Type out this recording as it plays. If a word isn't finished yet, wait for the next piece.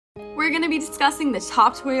We're going to be discussing the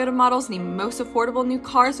top Toyota models and the most affordable new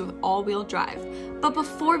cars with all-wheel drive. But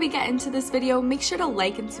before we get into this video, make sure to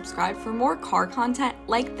like and subscribe for more car content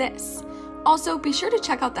like this. Also, be sure to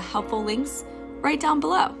check out the helpful links right down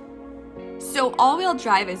below. So all-wheel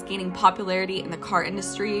drive is gaining popularity in the car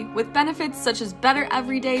industry with benefits such as better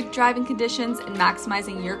everyday driving conditions and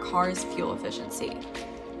maximizing your car's fuel efficiency.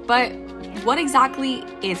 But what exactly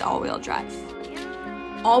is all-wheel drive?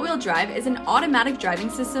 All-wheel drive is an automatic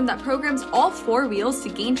driving system that programs all four wheels to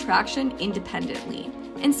gain traction independently,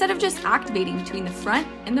 instead of just activating between the front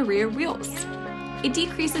and the rear wheels. It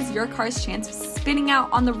decreases your car's chance of spinning out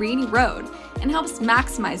on the rainy road and helps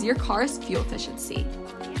maximize your car's fuel efficiency.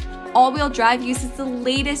 All-wheel drive uses the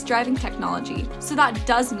latest driving technology, so that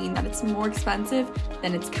does mean that it's more expensive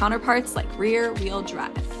than its counterparts like rear-wheel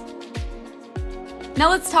drive. Now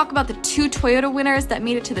let's talk about the two Toyota winners that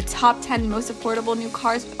made it to the top 10 most affordable new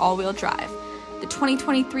cars with all-wheel drive: the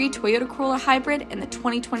 2023 Toyota Corolla Hybrid and the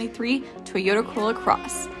 2023 Toyota Corolla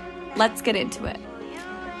Cross. Let's get into it.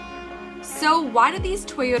 So why do these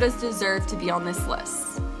Toyotas deserve to be on this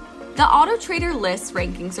list? The Auto Trader list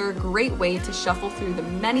rankings are a great way to shuffle through the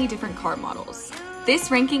many different car models. This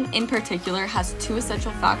ranking in particular has two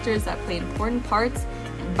essential factors that play important parts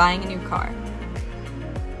in buying a new car.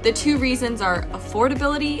 The two reasons are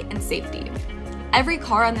affordability and safety. Every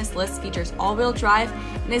car on this list features all-wheel drive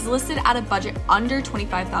and is listed at a budget under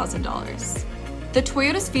 $25,000. The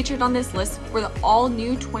Toyotas featured on this list were the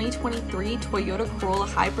all-new 2023 Toyota Corolla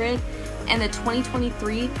Hybrid and the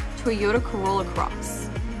 2023 Toyota Corolla Cross.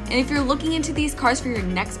 And if you're looking into these cars for your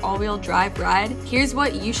next all-wheel drive ride, here's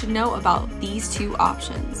what you should know about these two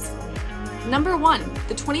options. Number 1,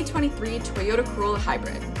 the 2023 Toyota Corolla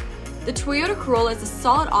Hybrid. The Toyota Corolla is a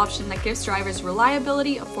solid option that gives drivers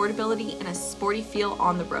reliability, affordability, and a sporty feel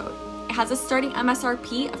on the road. It has a starting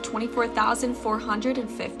MSRP of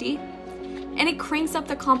 $24,450, and it cranks up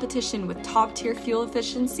the competition with top-tier fuel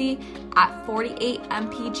efficiency at 48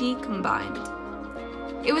 mpg combined.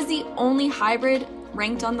 It was the only hybrid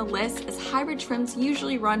ranked on the list, as hybrid trims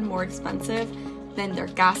usually run more expensive than their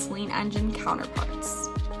gasoline engine counterparts.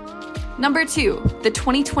 Number 2, the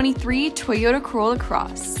 2023 Toyota Corolla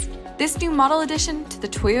Cross. This new model addition to the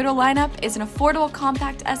Toyota lineup is an affordable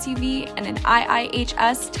compact SUV and an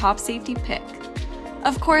IIHS top safety pick.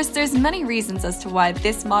 Of course, there's many reasons as to why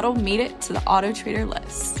this model made it to the Auto Trader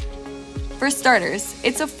list. For starters,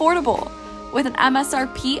 it's affordable with an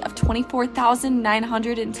MSRP of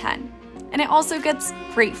 $24,910, and it also gets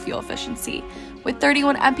great fuel efficiency with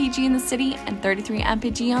 31 mpg in the city and 33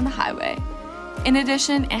 mpg on the highway. In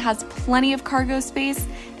addition, it has plenty of cargo space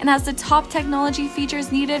and has the top technology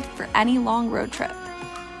features needed for any long road trip.